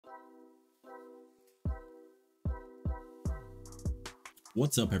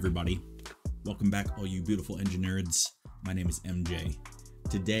What's up, everybody? Welcome back, all you beautiful Enginerds. My name is MJ.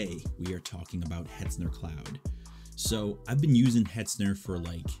 Today, we are talking about Hetzner Cloud. So, I've been using Hetzner for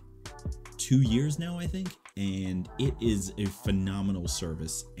like 2 years now, I think, and it is a phenomenal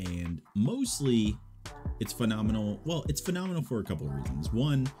service. And mostly, it's phenomenal. Well, it's phenomenal for a couple of reasons.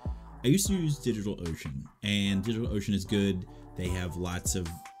 One, I used to use DigitalOcean, and DigitalOcean is good. They have lots of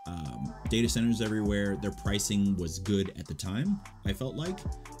data centers everywhere. Their pricing was good at the time, I felt like,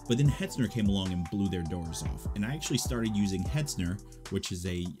 but then Hetzner came along and blew their doors off. And I actually started using Hetzner, which is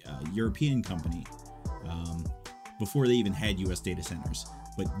a European company, before they even had US data centers.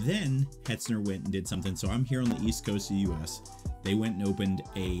 But then Hetzner went and did something. So I'm here on the East Coast of the US. They went and opened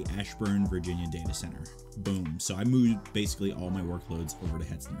a Ashburn, Virginia data center. Boom. So I moved basically all my workloads over to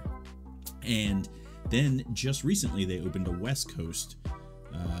Hetzner. And then just recently they opened a West Coast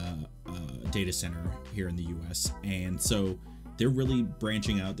data center here in the US, and so they're really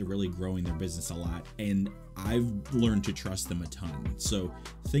branching out. They're really growing their business a lot, and I've learned to trust them a ton. So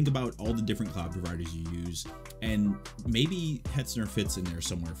think about all the different cloud providers you use, and maybe Hetzner fits in there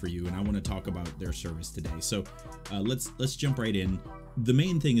somewhere for you, and I want to talk about their service today. So let's jump right in. The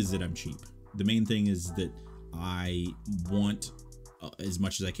main thing is that I'm cheap. The main thing is that I want as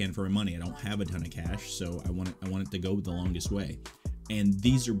much as I can for my money. I don't have a ton of cash, so I want it to go the longest way. And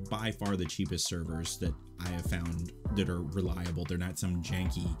these are by far the cheapest servers that I have found that are reliable. They're not some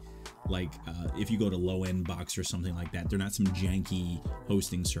janky, like if you go to low end box or something like that, they're not some janky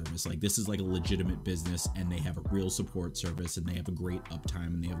hosting service. Like, this is like a legitimate business, and they have a real support service, and they have a great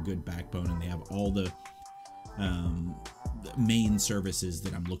uptime, and they have a good backbone, and they have all the main services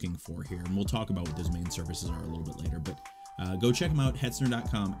that I'm looking for here. And we'll talk about what those main services are a little bit later, but go check them out,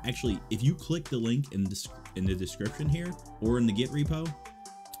 hetzner.com. Actually, if you click the link in the description here or in the Git repo,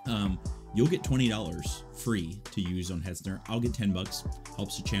 you'll get $20 free to use on Hetzner. I'll get 10 bucks.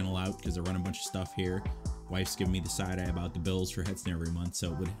 Helps the channel out because I run a bunch of stuff here. Wife's giving me the side eye about the bills for Hetzner every month,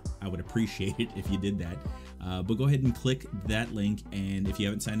 so I would appreciate it if you did that. But go ahead and click that link, and if you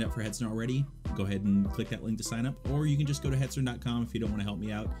haven't signed up for Hetzner already, go ahead and click that link to sign up, or you can just go to hetzner.com if you don't want to help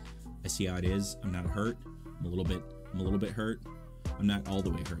me out. I see how it is. I'm not hurt. I'm a little bit hurt. I'm not all the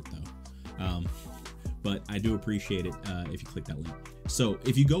way hurt though, but I do appreciate it if you click that link. So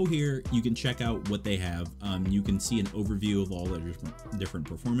if you go here, you can check out what they have. You can see an overview of all the different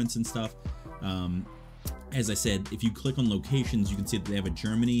performance and stuff. As I said, if you click on locations, you can see that they have a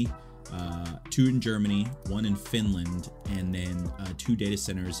Germany, 2 in Germany, 1 in Finland, and then 2 data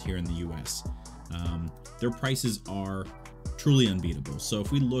centers here in the US. Their prices are truly unbeatable. So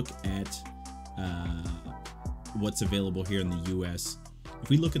if we look at what's available here in the US, if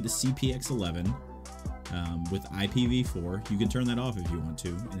we look at the CPX11 with IPv4, you can turn that off if you want to,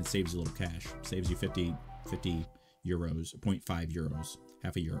 and it saves you a little cash. Saves you 50 euros, 0.5 euros,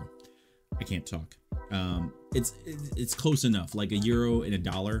 half a euro. I can't talk. It's close enough, like a euro and a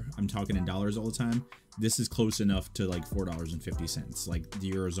dollar. I'm talking in dollars all the time. This is close enough to like $4.50. Like, the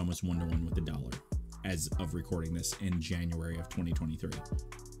euro is almost 1-to-1 with the dollar as of recording this in January of 2023.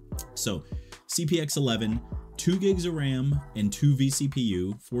 So CPX11, 2 gigs of RAM and 2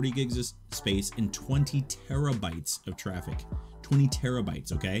 vCPU, 40 gigs of space, and 20 terabytes of traffic. 20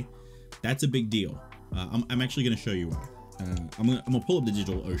 terabytes, okay? That's a big deal. I'm actually going to show you why. I'm gonna pull up the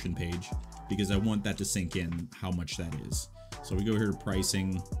DigitalOcean page because I want that to sink in how much that is. So we go here to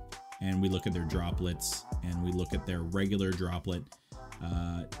pricing, and we look at their droplets, and we look at their regular droplet.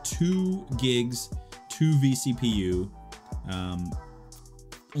 2 gigs, 2 vCPU,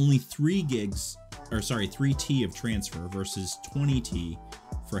 only 3 T of transfer versus 20 T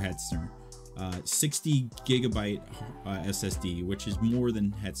for Hetzner. 60 gigabyte SSD, which is more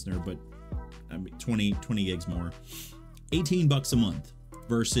than Hetzner, but I mean 20 gigs more. 18 bucks a month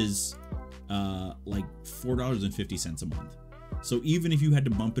versus like $4.50 a month. So even if you had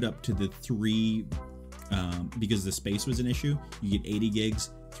to bump it up to the 3, because the space was an issue, you get 80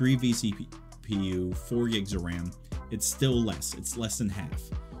 gigs, 3 vCPU, 4 gigs of RAM. It's still less. It's less than half.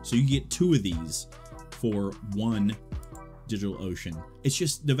 So you get 2 of these for 1 DigitalOcean. It's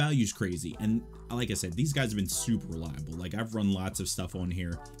just, the value's crazy. And like I said, these guys have been super reliable. Like, I've run lots of stuff on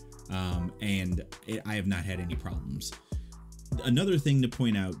here, and I have not had any problems. Another thing to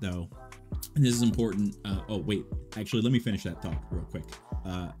point out, though, and this is important. Oh, wait. Actually, let me finish that thought real quick.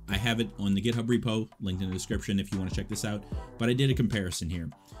 I have it on the GitHub repo, linked in the description if you want to check this out. But I did a comparison here.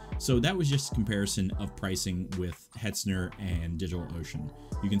 So that was just a comparison of pricing with Hetzner and DigitalOcean.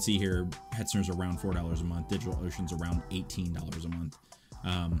 You can see here, Hetzner's around $4 a month. DigitalOcean's around $18 a month.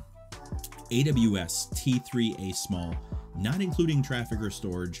 AWS T3A small, not including traffic or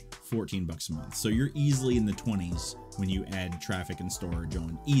storage, $14 a month. So you're easily in the 20s when you add traffic and storage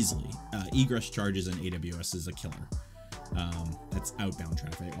on, easily. Egress charges in AWS is a killer. That's outbound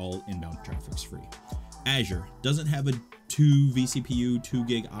traffic. All inbound traffic's free. Azure doesn't have a 2 vCPU 2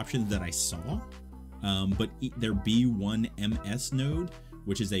 gig option that I saw, but their B1MS node,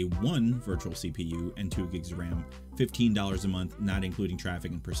 which is a 1 virtual CPU and 2 gigs of RAM, $15 a month, not including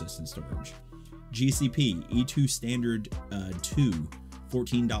traffic and persistent storage. GCP E2 standard 2,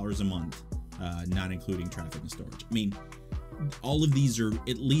 $14 a month, not including traffic and storage. I mean, all of these are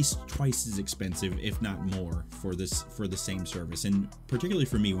at least twice as expensive, if not more, for the same service. And particularly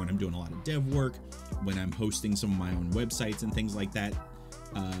for me, when I'm doing a lot of dev work, when I'm hosting some of my own websites and things like that,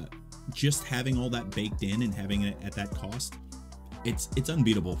 just having all that baked in and having it at that cost, it's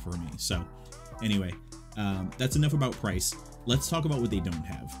unbeatable for me. So anyway, that's enough about price. Let's talk about what they don't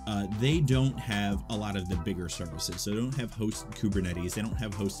have. They don't have a lot of the bigger services. So they don't have hosted Kubernetes. They don't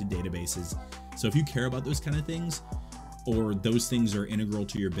have hosted databases. So if you care about those kind of things, or those things are integral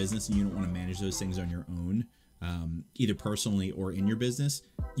to your business and you don't want to manage those things on your own, either personally or in your business,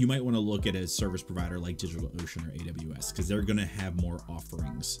 you might want to look at a service provider like DigitalOcean or AWS, because they're going to have more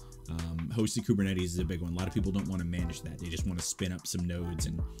offerings. Hosted Kubernetes is a big one. A lot of people don't want to manage that. They just want to spin up some nodes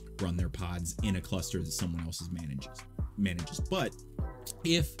and run their pods in a cluster that someone else manages. But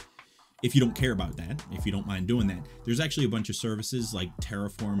if you don't care about that, if you don't mind doing that, there's actually a bunch of services like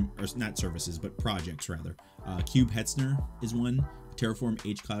Terraform, or not services, but projects rather. Cube Hetzner is one. Terraform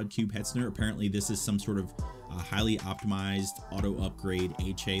H-Cloud Cube Hetzner. Apparently this is some sort of highly optimized auto upgrade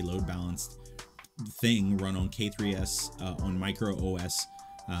HA load balanced thing run on K3s on micro OS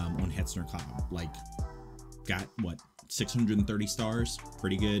on Hetzner Cloud. Like, got what, 630 stars,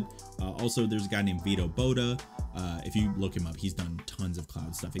 pretty good. Also, there's a guy named Vito Boda. If you look him up, he's done tons of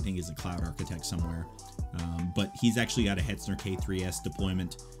cloud stuff. I think he's a cloud architect somewhere, but he's actually got a Hetzner K3s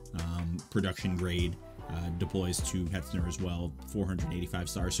deployment, production grade, deploys to Hetzner as well, 485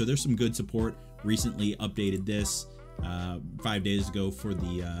 stars. So there's some good support. Recently updated this 5 days ago for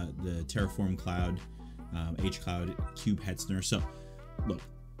the Terraform Cloud, H-Cloud Cube Hetzner. So look,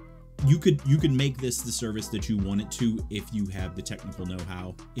 you could make this the service that you want it to if you have the technical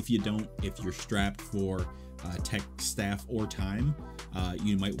know-how. If you don't, if you're strapped for tech staff or time,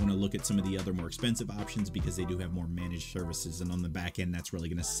 you might want to look at some of the other more expensive options, because they do have more managed services, and on the back end, that's really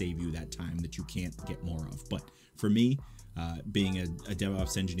going to save you that time that you can't get more of. But for me, being a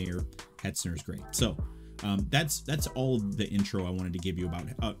DevOps engineer, Hetzner is great. So that's all the intro I wanted to give you about.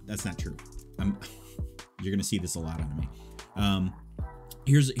 That's not true. You're going to see this a lot out of me.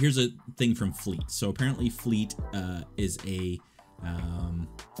 Here's a thing from Fleet. So apparently Fleet is a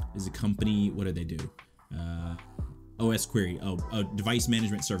company. What do they do? OS Query, a device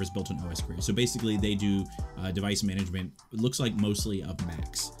management service built on OS Query. So basically they do device management, it looks like mostly of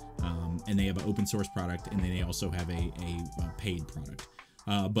Macs, and they have an open source product, and then they also have a paid product.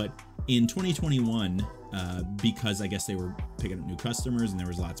 But in 2021, because I guess they were picking up new customers and there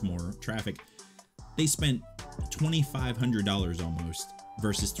was lots more traffic, they spent $2,500 almost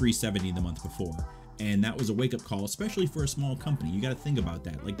versus $370 the month before. And that was a wake-up call, especially for a small company. You got to think about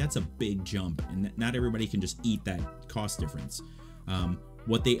that. Like, that's a big jump, and not everybody can just eat that cost difference.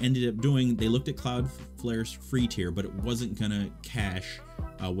 What they ended up doing, they looked at Cloudflare's free tier, but it wasn't gonna cache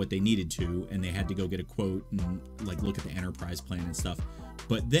what they needed to, and they had to go get a quote and like look at the enterprise plan and stuff.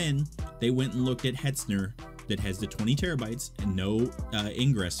 But then they went and looked at Hetzner, that has the 20 terabytes and no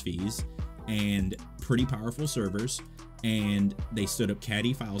ingress fees and pretty powerful servers, and they stood up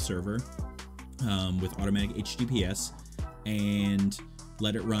Caddy file server with automatic HTTPS and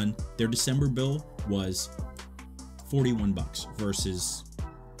let it run. Their December bill was $41 versus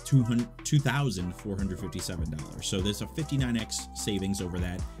 $2,457. So there's a 59x savings over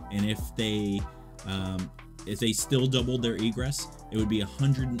that. And if they still doubled their egress, it would be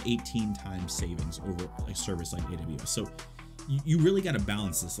 118 times savings over a service like AWS. So you really got to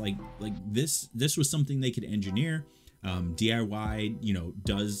balance this. Like this was something they could engineer. DIY,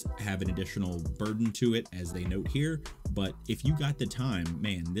 does have an additional burden to it, as they note here, but if you got the time,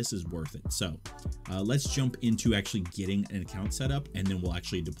 man, this is worth it. So let's jump into actually getting an account set up, and then we'll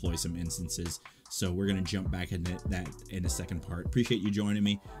actually deploy some instances. So we're going to jump back into that in the second part. Appreciate you joining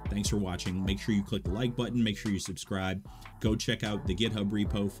me. Thanks for watching. Make sure you click the like button. Make sure you subscribe. Go check out the GitHub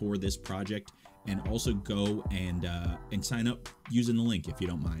repo for this project, and also go and sign up using the link if you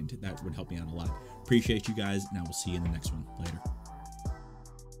don't mind. That would help me out a lot. Appreciate you guys, and I will see you in the next one. Later.